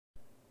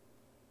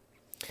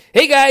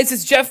Hey guys,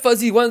 it's Jeff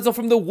Fuzzy Wenzel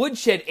from the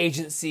Woodshed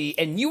Agency,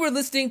 and you are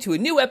listening to a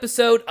new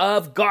episode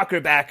of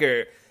Gawker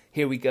Backer.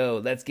 Here we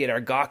go, let's get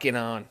our gawking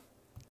on.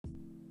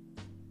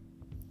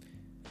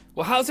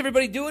 Well, how's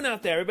everybody doing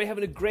out there? Everybody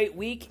having a great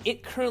week?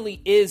 It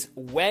currently is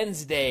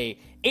Wednesday,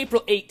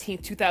 April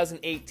 18th,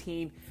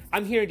 2018.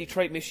 I'm here in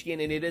Detroit,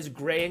 Michigan, and it is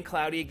gray and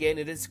cloudy again.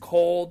 It is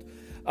cold,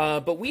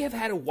 but we have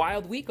had a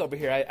wild week over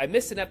here. I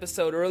missed an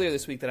episode earlier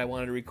this week that I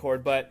wanted to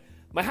record, but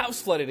my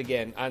house flooded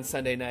again on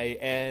Sunday night,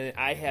 and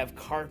I have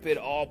carpet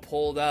all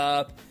pulled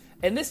up.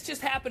 And this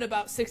just happened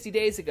about 60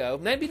 days ago.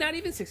 Maybe not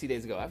even 60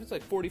 days ago. It was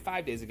like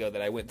 45 days ago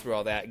that I went through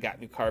all that and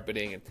got new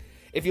carpeting. And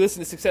if you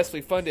listen to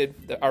Successfully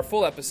Funded, our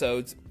full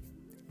episodes,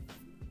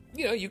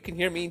 you know, you can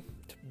hear me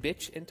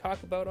bitch and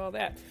talk about all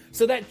that.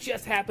 So that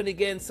just happened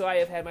again. So I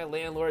have had my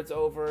landlords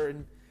over,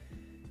 and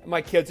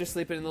my kids are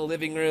sleeping in the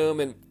living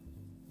room. And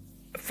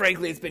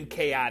frankly, it's been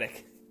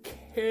chaotic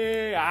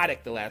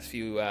the last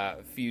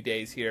few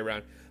days here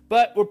around,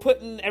 but we're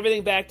putting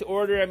everything back to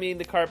order. I mean,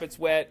 the carpet's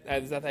wet.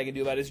 There's nothing I can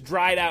do about it. It's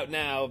dried out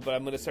now, but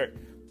I'm going to start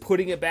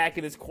putting it back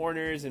in its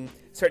corners and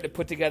starting to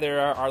put together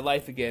our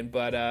life again.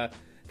 But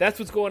that's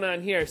what's going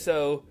on here.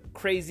 So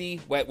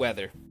crazy wet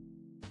weather.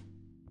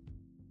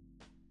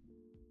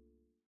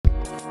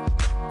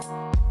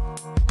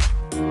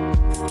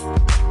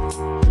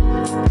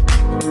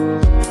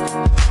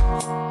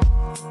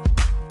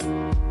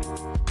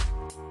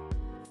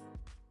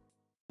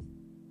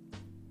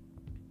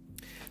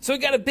 So we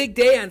got a big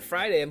day on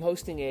Friday. I'm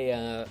hosting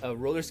a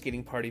roller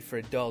skating party for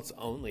adults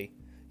only.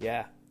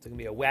 Yeah, it's going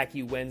to be a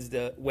wacky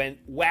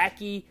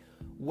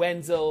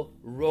Wenzel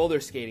roller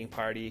skating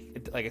party.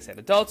 Like I said,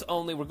 adults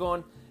only. We're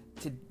going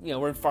to,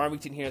 we're in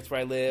Farmington here. That's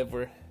where I live.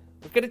 We're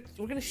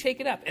gonna shake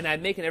it up, and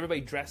I'm making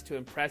everybody dress to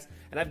impress.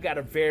 And I've got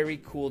a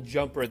very cool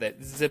jumper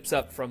that zips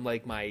up from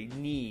like my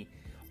knee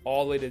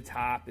all the way to the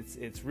top.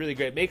 It's really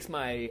great. It makes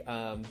my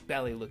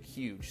belly look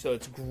huge. So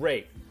it's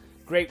great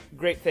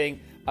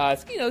thing.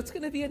 It's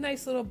going to be a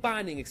nice little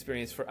bonding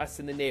experience for us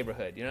in the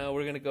neighborhood.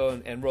 We're going to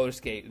go and roller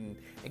skate and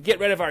get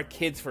rid of our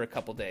kids for a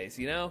couple days,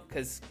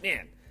 because,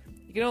 man,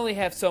 you can only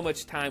have so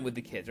much time with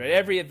the kids, right?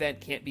 Every event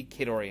can't be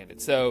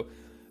kid-oriented. So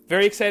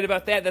very excited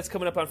about that. That's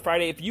coming up on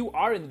Friday. If you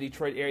are in the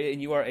Detroit area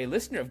and you are a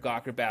listener of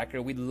Gawker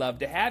Backer, we'd love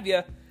to have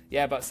you.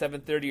 Yeah, about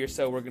 7:30 or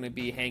so, we're going to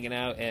be hanging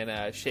out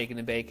and shaking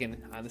and baking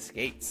on the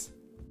skates.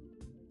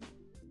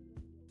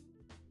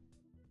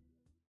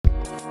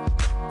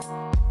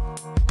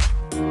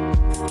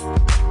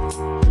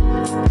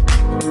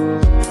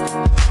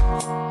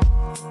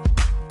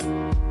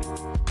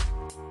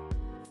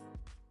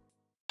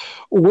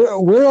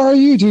 Where are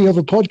you? Do you have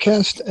a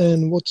podcast,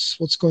 and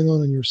what's going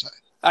on your side?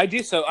 I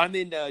do. So I'm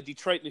in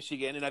Detroit,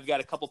 Michigan, and I've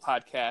got a couple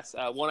podcasts.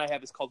 One I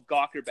have is called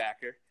Gawker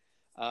Backer,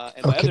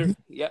 and my other,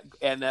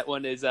 and that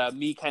one is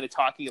me kind of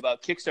talking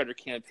about Kickstarter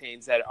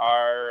campaigns that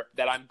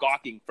I'm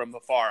gawking from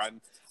afar.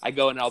 I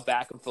go and I'll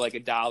back them for like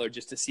 $1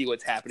 just to see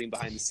what's happening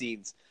behind the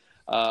scenes,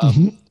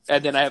 and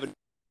then I have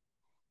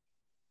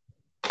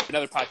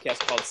another podcast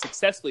called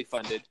Successfully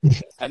Funded,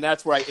 and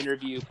that's where I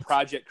interview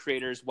project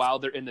creators while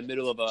they're in the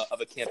middle of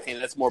a campaign.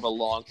 That's more of a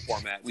long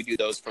format. We do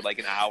those for like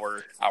an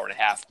hour and a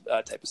half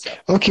type of stuff.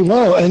 Okay,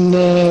 wow.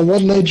 And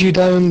what led you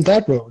down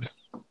that road?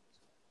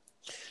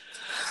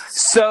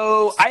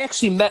 So I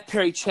actually met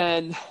Perry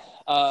Chen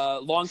a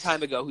long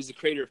time ago, who's the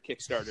creator of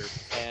Kickstarter.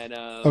 And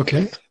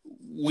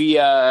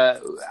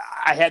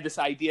I had this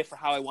idea for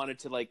how I wanted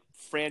to like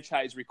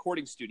franchise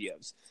recording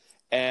studios.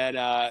 And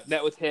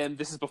met with him.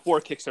 This is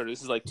before Kickstarter.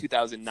 This is like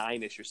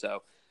 2009-ish or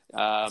so.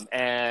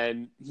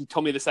 And he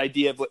told me this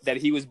idea that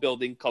he was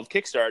building called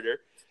Kickstarter,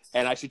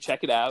 and I should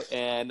check it out.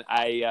 And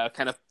I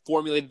kind of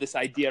formulated this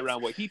idea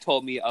around what he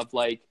told me of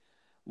like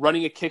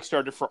running a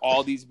Kickstarter for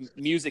all these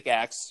music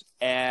acts,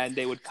 and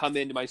they would come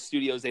into my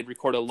studios. They'd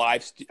record a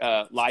live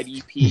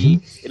EP.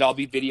 It'd all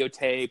be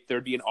videotaped.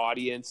 There'd be an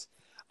audience.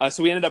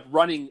 So we ended up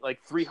running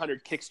like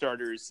 300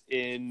 Kickstarters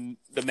in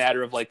the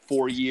matter of like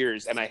 4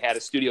 years. And I had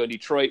a studio in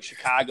Detroit,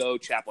 Chicago,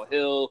 Chapel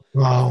Hill.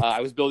 Wow. I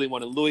was building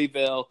one in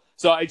Louisville.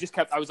 So I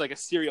was like a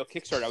serial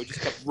Kickstarter. I just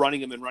kept running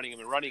them. And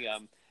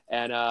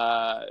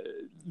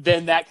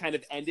then that kind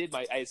of ended.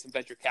 I had some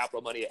venture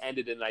capital money. It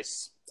ended, and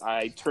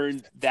I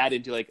turned that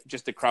into like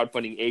just a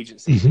crowdfunding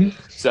agency.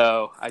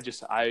 So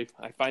I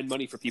find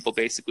money for people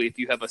basically if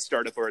you have a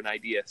startup or an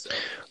idea. So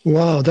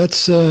wow,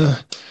 that's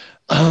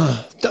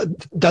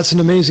an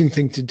amazing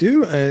thing to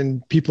do,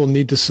 and people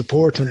need the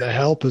support and the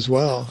help as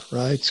well,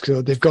 right?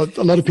 So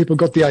a lot of people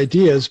got the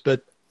ideas,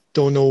 but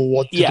don't know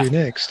what to do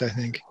next, I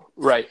think.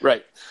 Right.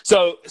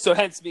 So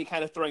hence me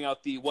kind of throwing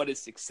out the what is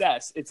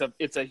success.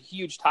 It's a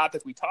huge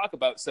topic we talk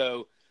about.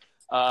 So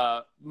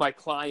my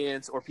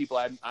clients or people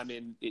I'm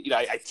in,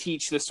 I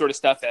teach this sort of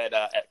stuff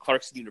at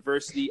Clarkson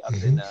University up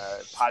in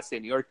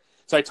Potsdam, New York.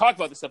 So I talk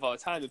about this stuff all the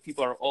time, and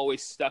people are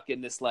always stuck in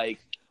this like,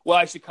 well,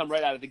 I should come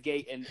right out of the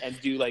gate and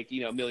do like,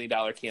 $1 million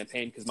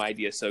campaign because my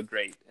idea is so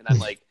great. And I'm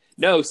like,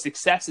 no,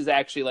 success is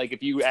actually like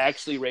if you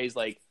actually raise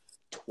like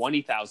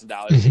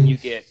 $20,000 and you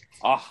get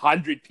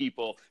 100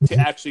 people to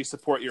actually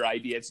support your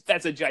idea.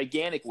 That's a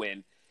gigantic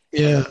win.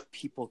 Yeah.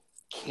 People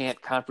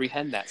can't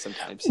comprehend that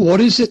sometimes.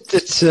 What is it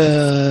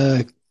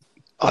that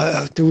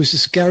there was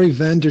this Gary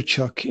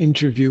Vaynerchuk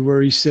interview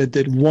where he said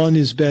that one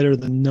is better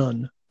than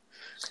none.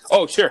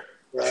 Oh, sure.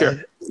 Right.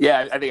 Sure.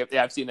 Yeah, I think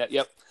I've seen that.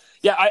 Yep.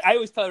 Yeah, I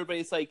always tell everybody,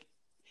 it's like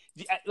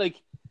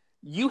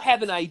you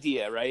have an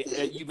idea, right,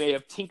 that you may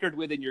have tinkered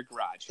with in your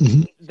garage.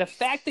 Mm-hmm. The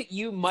fact that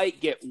you might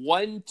get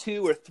 1,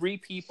 2, or 3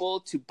 people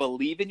to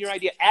believe in your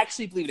idea,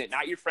 actually believe in it,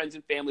 not your friends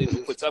and family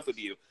who puts up with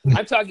you. Mm-hmm.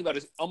 I'm talking about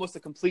almost a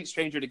complete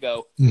stranger to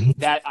go,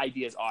 that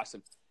idea is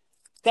awesome.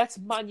 That's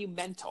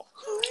monumental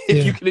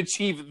if you can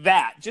achieve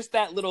that, just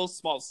that little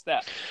small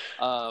step.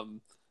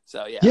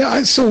 So, yeah.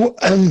 Yeah. So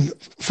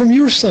from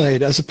your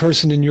side, as a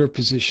person in your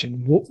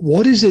position,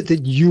 what is it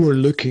that you are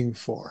looking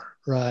for?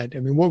 Right. I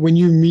mean, when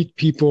you meet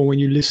people, when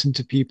you listen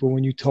to people,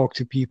 when you talk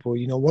to people,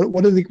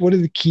 what are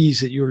the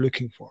keys that you're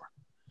looking for?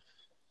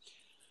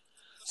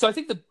 So I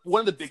think one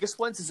of the biggest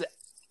ones is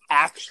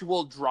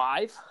actual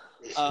drive.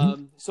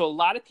 So a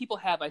lot of people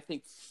have, I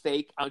think,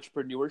 fake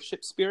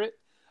entrepreneurship spirit.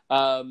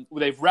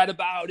 They've read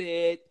about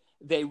it.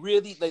 They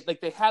really like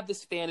they have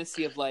this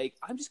fantasy of like,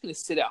 I'm just going to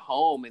sit at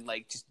home and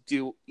like just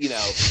do,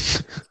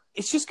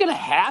 it's just going to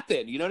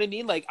happen. You know what I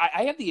mean? Like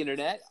I have the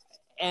internet,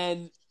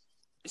 and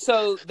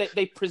so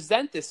they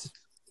present this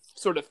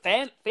sort of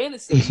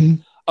fantasy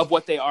of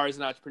what they are as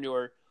an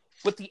entrepreneur,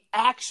 but the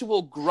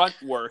actual grunt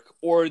work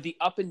or the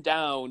up and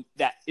down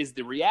that is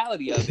the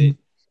reality of it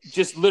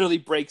just literally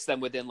breaks them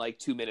within like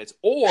 2 minutes.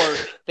 Or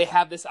they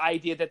have this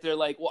idea that they're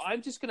like, well,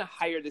 I'm just going to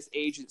hire this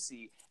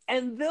agency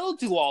and they'll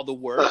do all the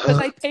work because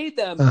I paid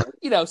them,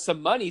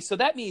 some money. So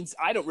that means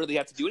I don't really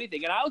have to do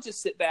anything. And I'll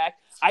just sit back.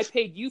 I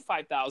paid you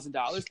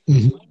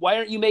 $5,000. Why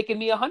aren't you making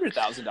me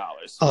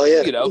 $100,000? Oh,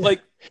 yeah.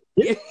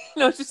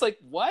 It's just like,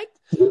 what?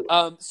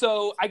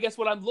 So I guess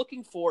what I'm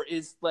looking for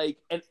is like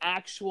an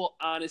actual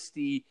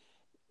honesty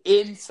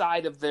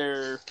inside of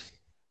their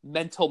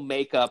mental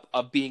makeup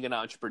of being an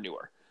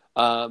entrepreneur.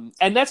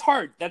 And that's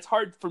hard. That's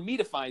hard for me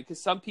to find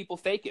because some people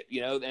fake it,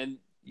 and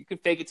you can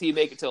fake it till you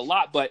make it to a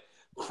lot, but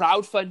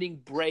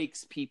crowdfunding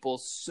breaks people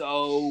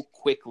so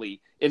quickly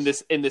in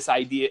this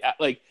idea.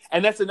 Like,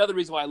 and that's another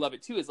reason why I love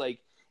it too, is like,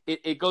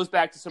 it goes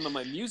back to some of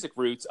my music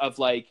roots of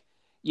like,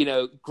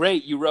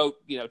 great, you wrote,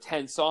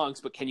 10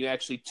 songs, but can you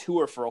actually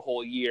tour for a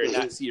whole year and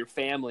not see your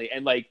family?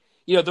 And like,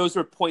 those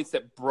were points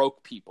that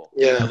broke people.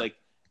 Yeah. Like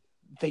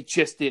they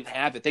just didn't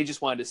have it. They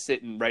just wanted to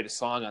sit and write a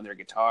song on their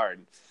guitar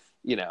and,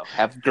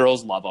 have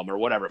girls love them or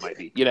whatever it might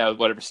be,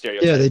 whatever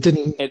stereotype. Yeah, they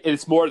didn't. And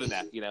it's more than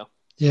that,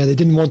 Yeah, they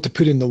didn't want to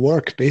put in the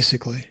work,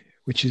 basically,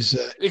 which is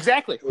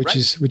exactly which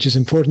is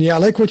important. Yeah, I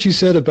like what you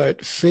said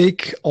about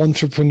fake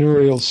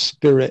entrepreneurial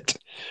spirit.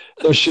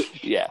 That's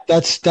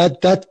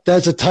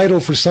a title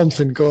for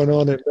something going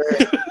on in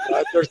there.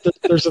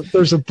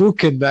 There's a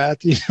book in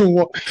that.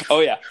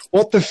 Oh yeah,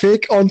 what the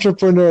fake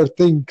entrepreneur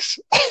thinks.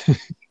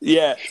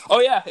 Yeah.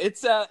 Oh yeah,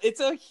 it's a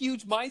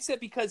huge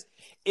mindset because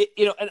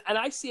and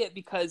I see it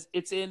because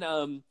it's in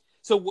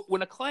so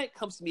when a client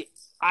comes to me,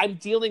 I'm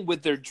dealing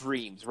with their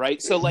dreams,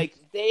 right? So like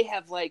they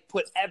have like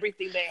put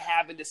everything they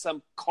have into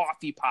some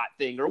coffee pot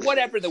thing or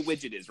whatever the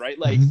widget is, right?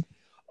 Like,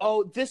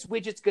 oh, this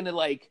widget's going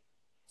to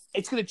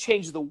it's going to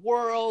change the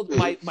world.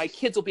 My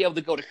kids will be able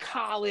to go to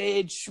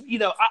college.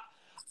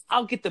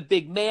 I'll get the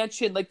big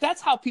mansion. Like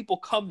that's how people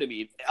come to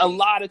me a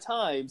lot of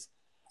times.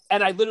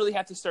 And I literally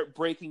have to start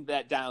breaking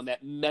that down,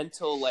 that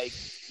mental, like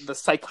the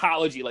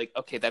psychology, like,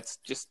 okay, this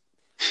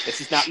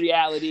is not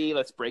reality.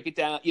 Let's break it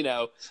down,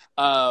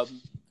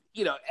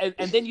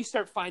 and then you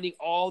start finding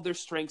all their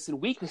strengths and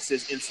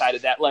weaknesses inside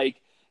of that.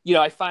 Like,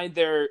 I find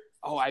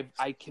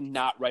I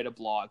cannot write a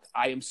blog.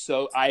 I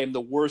am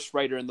the worst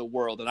writer in the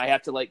world. And I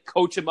have to like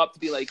coach them up to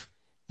be like,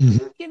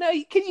 can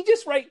you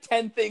just write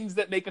 10 things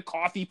that make a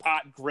coffee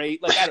pot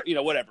great? Like, I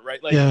don't, whatever,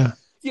 right? Like,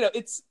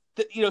 it's,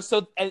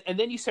 so, and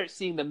then you start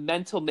seeing the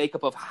mental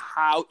makeup of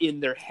how in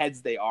their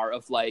heads they are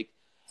of like,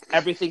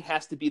 everything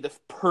has to be the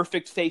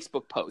perfect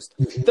Facebook post,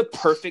 the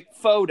perfect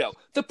photo,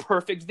 the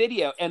perfect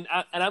video. And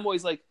I'm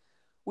always like,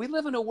 we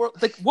live in a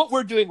world like what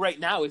we're doing right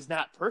now is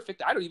not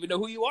perfect. I don't even know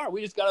who you are.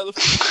 We just got on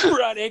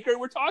we're on Anchor and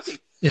we're talking.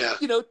 Yeah.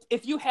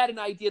 If you had an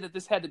idea that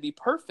this had to be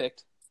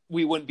perfect,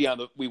 we wouldn't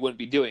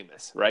be doing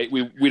this, right?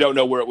 We don't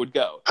know where it would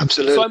go.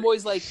 Absolutely. So I'm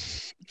always like,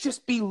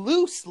 just be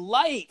loose,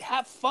 light,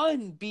 have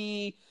fun,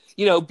 be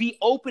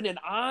open and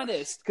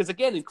honest. Because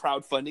again, in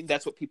crowdfunding,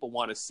 that's what people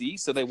want to see.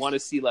 So they want to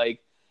see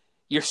like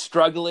you're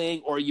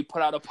struggling or you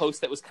put out a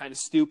post that was kind of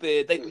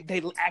stupid.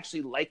 They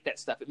actually like that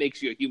stuff. It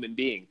makes you a human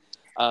being.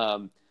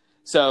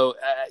 So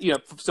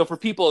for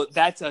people,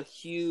 that's a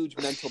huge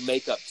mental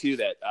makeup too.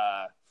 That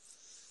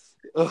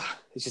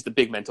it's just a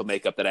big mental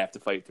makeup that I have to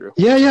fight through.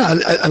 Yeah.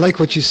 I like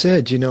what you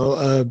said.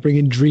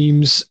 Bringing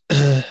dreams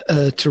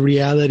to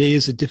reality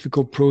is a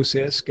difficult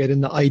process. Getting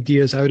the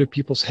ideas out of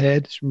people's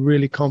heads is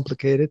really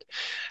complicated.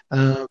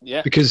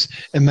 Because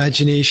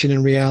imagination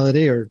and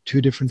reality are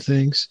two different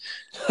things.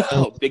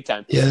 Big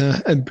time.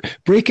 Yeah, and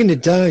breaking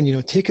it down.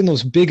 Taking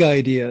those big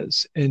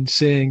ideas and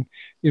saying,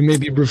 you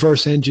maybe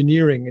reverse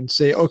engineering and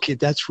say, okay,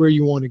 that's where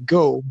you want to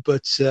go.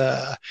 But,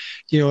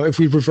 if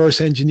we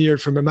reverse engineer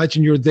it from,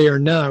 imagine you're there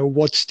now,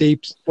 what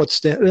steps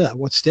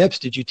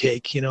did you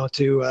take,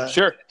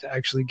 to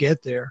actually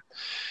get there?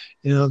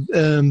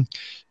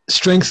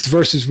 Strengths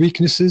versus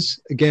weaknesses,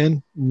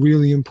 again,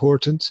 really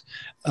important,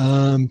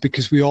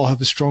 because we all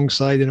have a strong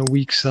side and a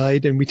weak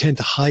side, and we tend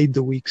to hide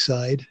the weak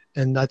side,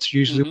 and that's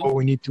usually what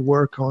we need to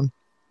work on.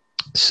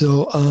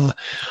 So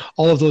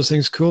all of those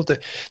things, cool.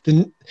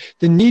 The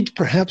need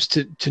perhaps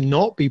to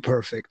not be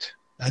perfect,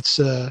 that's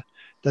a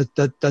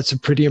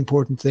pretty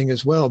important thing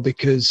as well,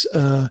 because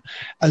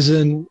as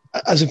an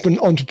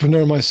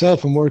entrepreneur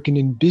myself and working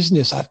in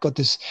business, I've got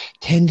this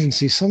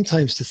tendency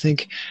sometimes to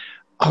think,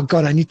 oh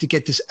God, I need to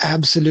get this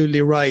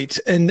absolutely right.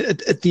 And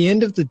at the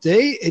end of the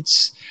day,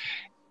 it's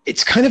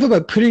kind of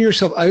about putting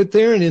yourself out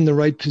there and in the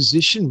right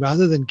position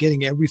rather than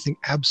getting everything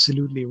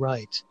absolutely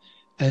right.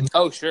 And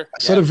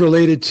sort of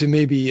related to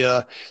maybe,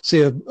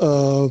 say,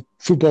 a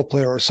football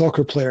player or a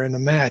soccer player in a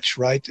match,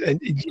 right? And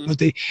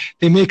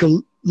they make a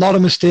lot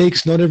of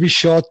mistakes. Not every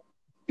shot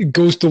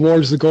goes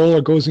towards the goal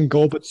or goes in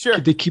goal, but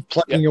they keep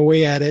plugging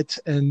away at it,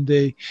 and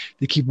they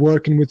keep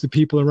working with the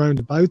people around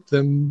about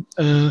them,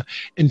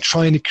 and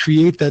trying to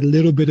create that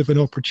little bit of an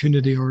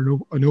opportunity or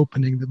an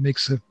opening that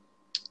makes a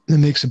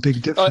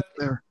big difference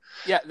there.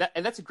 Yeah,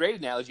 and that's a great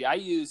analogy. I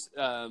use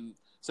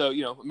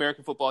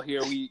American football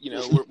here.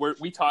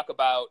 We talk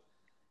about,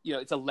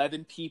 it's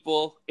 11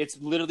 people. It's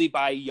literally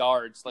by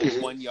yards, like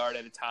 1 yard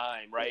at a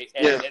time, right?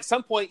 And at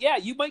some point,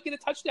 you might get a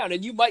touchdown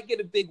and you might get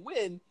a big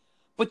win.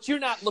 But you're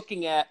not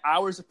looking at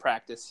hours of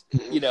practice,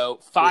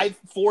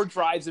 4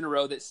 drives in a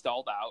row that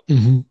stalled out.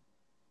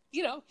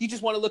 You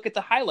just want to look at the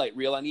highlight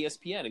reel on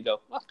ESPN and go,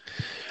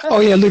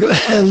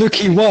 look,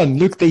 he won.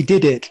 Look, they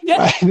did it. Yeah,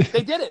 right?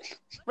 They did it.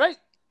 Right.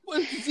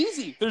 Well, it's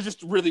easy. They're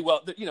just really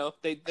well, they're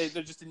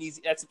just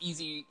that's an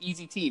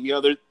easy team.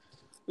 It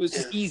was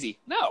just easy.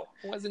 No,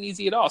 it wasn't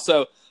easy at all.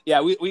 So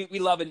we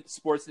love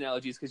sports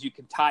analogies because you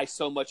can tie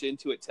so much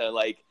into it to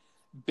like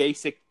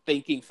basic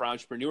thinking for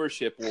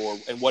entrepreneurship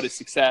and what is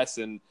success.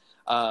 And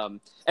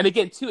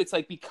again, too, it's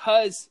like,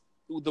 because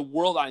the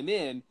world I'm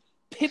in,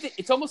 pivot,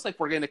 it's almost like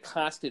we're going to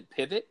constant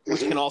pivot,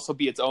 which can also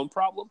be its own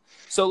problem.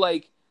 So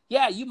like,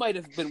 you might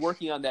have been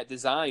working on that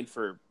design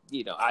for,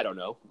 I don't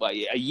know,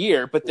 like a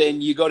year, but then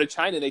you go to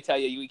China and they tell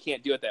you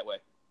can't do it that way.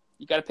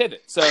 You got to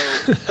pivot. So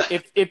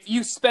if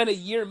you spend a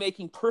year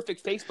making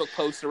perfect Facebook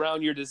posts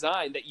around your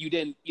design that you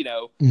didn't,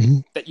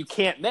 that you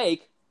can't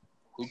make,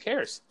 who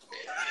cares?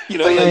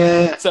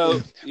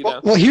 So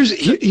Well, here's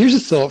a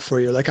thought for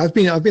you. Like I've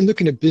been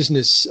looking at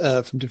business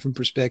from different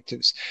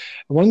perspectives.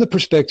 And one of the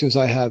perspectives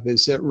I have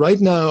is that right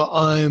now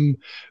I'm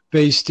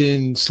based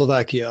in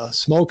Slovakia,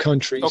 small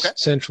country,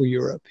 Central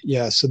Europe.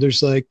 Yeah, so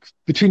there's like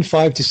between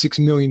 5 to 6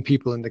 million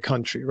people in the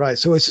country, right?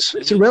 So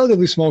it's a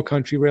relatively small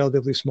country,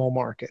 relatively small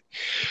market,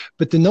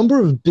 but the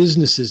number of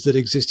businesses that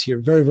exist here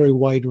very, very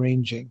wide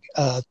ranging.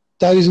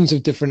 Thousands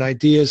of different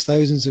ideas,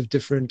 thousands of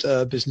different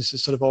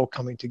businesses sort of all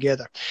coming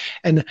together.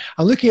 And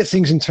I'm looking at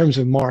things in terms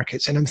of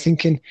markets, and I'm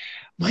thinking,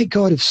 my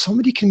God, if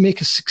somebody can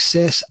make a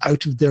success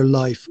out of their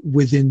life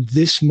within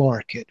this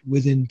market,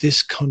 within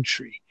this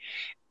country,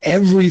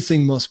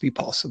 everything must be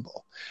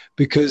possible.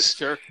 Because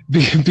 3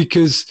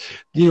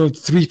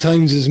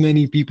 times as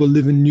many people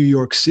live in New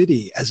York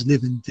City as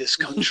live in this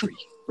country,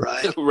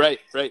 right? Right.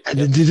 And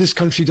this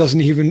country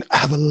doesn't even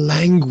have a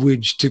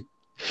language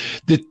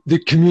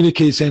that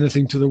communicates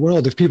anything to the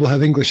world. If people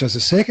have English as a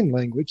second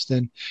language,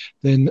 then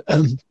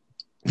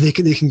they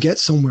can get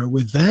somewhere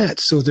with that.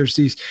 So there's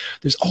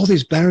all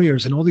these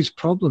barriers and all these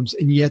problems,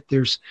 and yet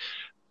there's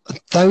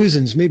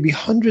thousands, maybe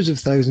hundreds of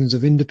thousands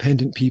of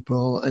independent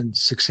people and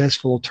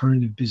successful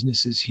alternative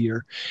businesses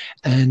here.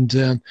 And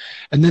then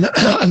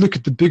I look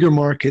at the bigger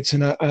markets,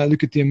 and I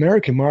look at the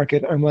American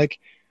market. I'm like,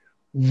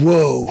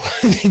 whoa.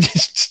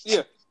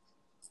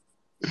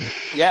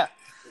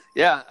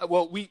 Yeah.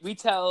 Well, we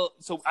tell,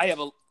 so I have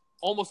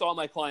almost all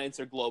my clients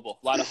are global,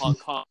 a lot of Hong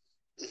Kong.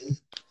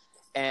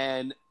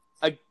 And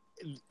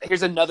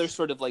here's another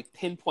sort of like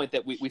pinpoint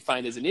that we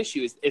find as an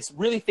issue is it's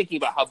really thinking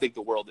about how big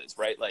the world is,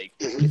 right? Like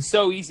it's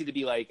so easy to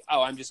be like,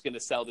 oh, I'm just going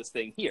to sell this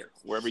thing here,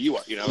 wherever you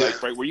are,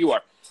 like right where you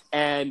are.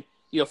 And,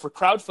 for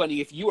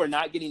crowdfunding, if you are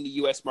not getting the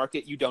US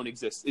market, you don't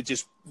exist. It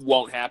just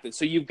won't happen.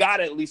 So you've got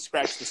to at least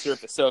scratch the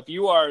surface. So if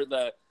you are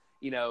I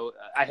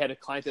had a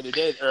client the other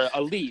day, or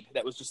a lead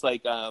that was just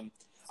like, I'm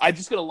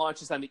just going to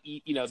launch this on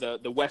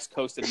the West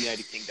Coast of the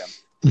United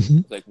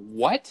Kingdom. Like,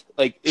 what?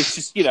 Like, it's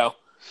just,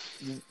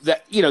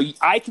 that,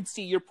 I could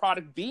see your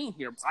product being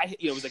here.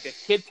 It was like a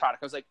kid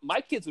product. I was like,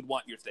 my kids would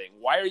want your thing.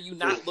 Why are you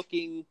not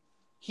looking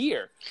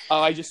here?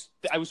 I just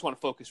want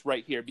to focus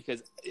right here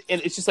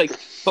and it's just like,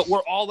 but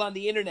we're all on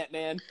the internet,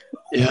 man.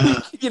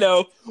 Yeah.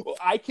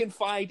 I can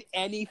find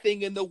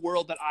anything in the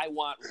world that I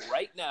want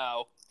right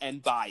now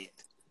and buy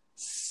it.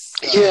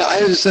 Yeah,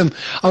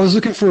 I was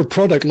looking for a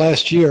product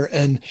last year,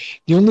 and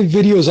the only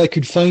videos I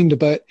could find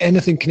about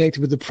anything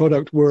connected with the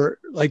product were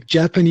like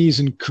Japanese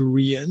and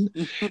Korean.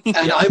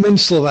 And I'm in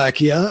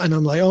Slovakia, and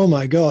I'm like, oh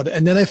my God.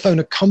 And then I found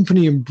a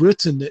company in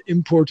Britain that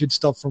imported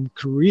stuff from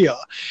Korea.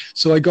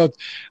 So I got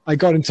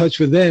in touch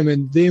with them,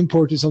 and they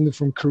imported something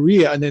from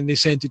Korea, and then they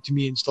sent it to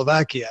me in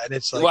Slovakia. And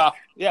it's like, wow,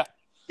 yeah.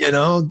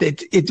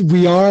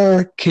 We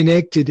are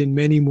connected in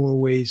many more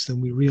ways than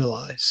we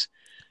realize.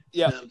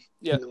 Yeah.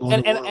 Yeah,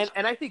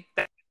 and I think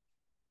that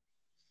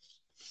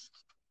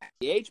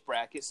the age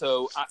bracket.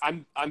 So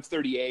I'm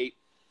 38.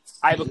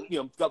 I have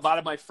a lot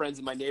of my friends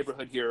in my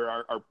neighborhood here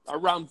are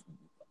around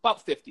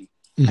about 50,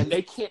 and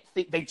they can't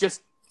think. They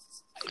just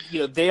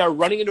they are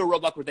running into a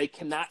roadblock where they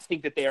cannot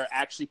think that they are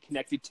actually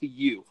connected to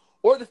you,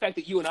 or the fact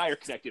that you and I are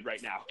connected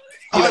right now.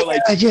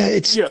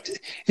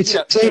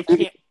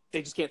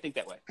 They just can't think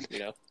that way.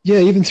 Yeah,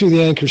 even through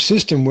the Anchor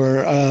system,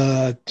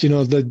 where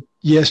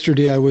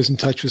yesterday I was in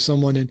touch with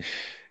someone in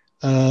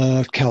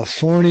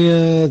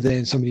California,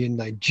 then somebody in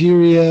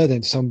Nigeria,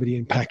 then somebody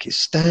in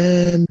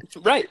Pakistan.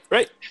 Right.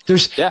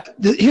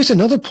 Here's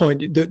another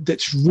point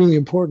that's really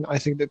important. I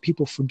think that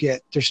people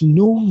forget. There's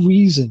no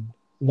reason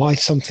why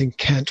something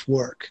can't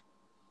work.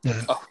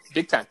 Oh,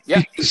 big time.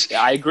 Yeah,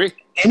 I agree.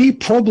 Any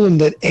problem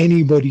that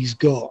anybody's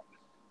got,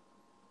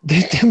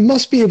 they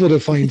must be able to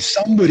find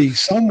somebody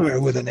somewhere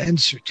with an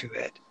answer to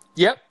it.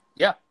 Yep.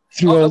 Yeah.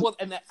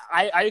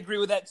 I agree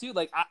with that too.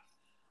 Like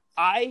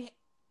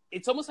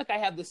it's almost like I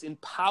have this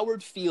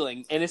empowered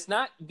feeling, and it's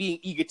not being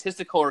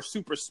egotistical or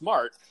super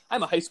smart.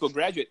 I'm a high school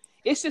graduate.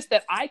 It's just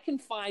that I can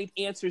find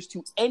answers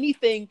to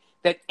anything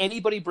that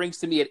anybody brings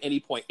to me at any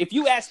point. If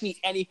you ask me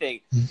anything,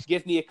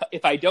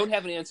 if I don't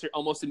have an answer,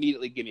 almost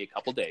immediately give me a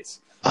couple days.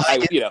 Call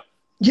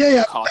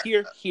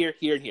here,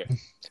 and here.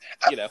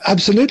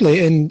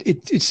 Absolutely, and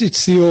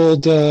it's the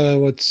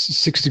old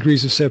 6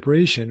 degrees of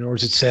separation, or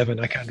is it 7?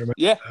 I can't remember.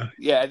 Yeah,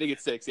 I think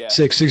it's 6. Yeah,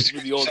 6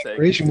 degrees of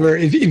separation. Where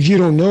if you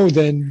don't know,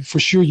 then for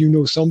sure you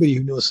know somebody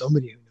who knows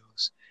somebody who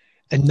knows.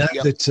 And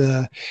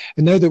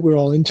now that we're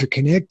all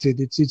interconnected,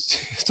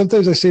 it's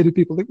sometimes I say to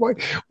people like,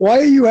 why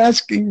are you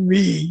asking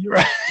me?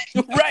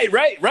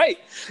 Right.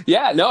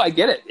 Yeah, no, I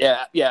get it.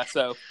 Yeah.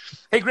 So,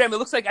 hey, Graham, it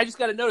looks like I just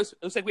got a notice. It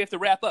looks like we have to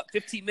wrap up.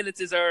 15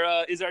 minutes is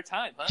our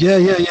time, huh? Yeah.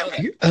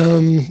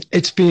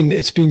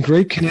 It's been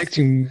great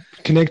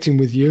connecting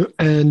with you.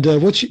 And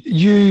what are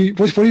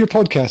your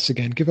podcasts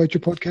again? Give out your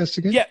podcasts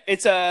again. Yeah,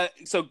 it's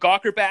so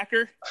Gawker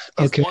Backer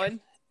is one.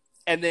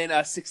 And then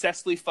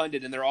Successfully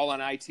Funded, and they're all on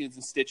iTunes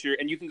and Stitcher.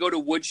 And you can go to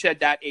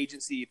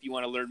woodshed.agency if you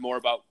want to learn more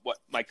about what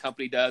my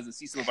company does and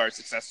see some of our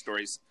success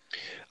stories.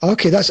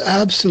 Okay, that's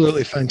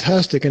absolutely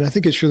fantastic. And I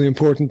think it's really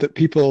important that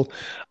people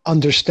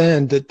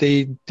understand that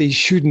they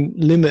shouldn't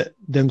limit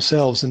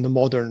themselves in the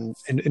modern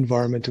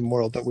environment and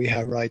world that we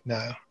have right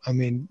now. I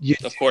mean,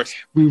 of course,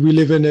 we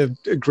live in an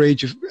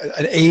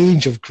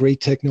age of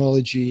great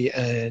technology.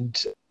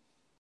 And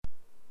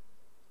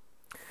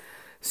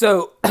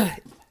so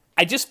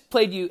I just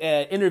played you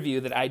an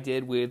interview that I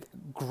did with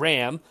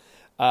Graham,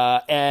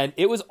 and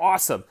it was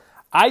awesome.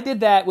 I did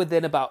that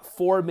within about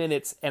 4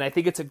 minutes, and I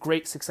think it's a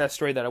great success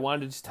story that I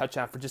wanted to just touch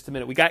on for just a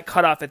minute. We got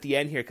cut off at the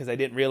end here because I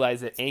didn't realize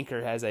that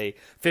Anchor has a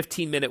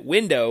 15-minute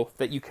window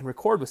that you can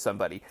record with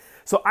somebody.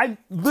 So I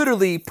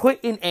literally put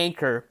in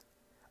Anchor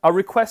a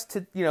request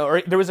to,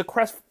 or there was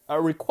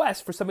a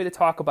request for somebody to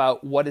talk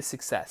about what is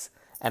success,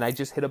 and I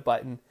just hit a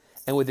button,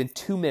 and within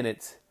 2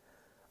 minutes,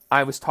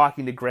 I was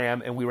talking to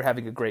Graham, and we were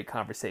having a great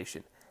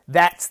conversation.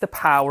 That's the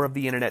power of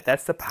the internet.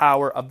 That's the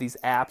power of these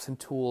apps and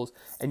tools,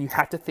 and you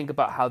have to think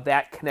about how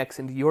that connects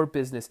into your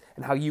business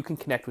and how you can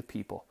connect with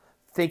people.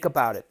 Think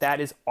about it. That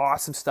is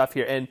awesome stuff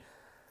here, and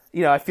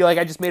I feel like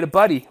I just made a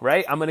buddy,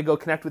 right? I'm going to go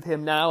connect with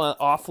him now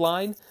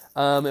offline,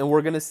 and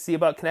we're going to see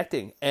about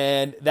connecting,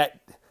 and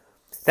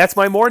that's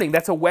my morning.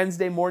 That's a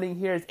Wednesday morning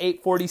here. It's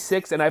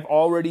 8:46, and I've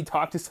already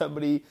talked to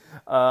somebody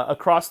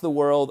across the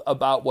world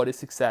about what is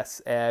success,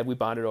 and we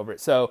bonded over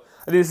it. So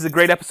I think this is a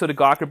great episode of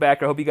Gawker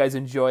Backer. I hope you guys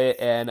enjoy it,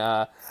 and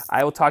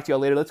I will talk to you all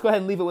later. Let's go ahead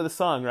and leave it with a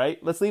song, right?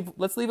 Let's leave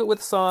it with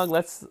a song.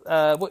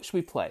 What should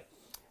we play?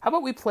 How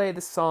about we play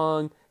the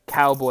song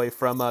 "Cowboy"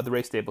 from the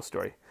Ray Stable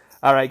story?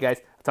 All right, guys.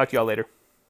 I'll talk to you all later.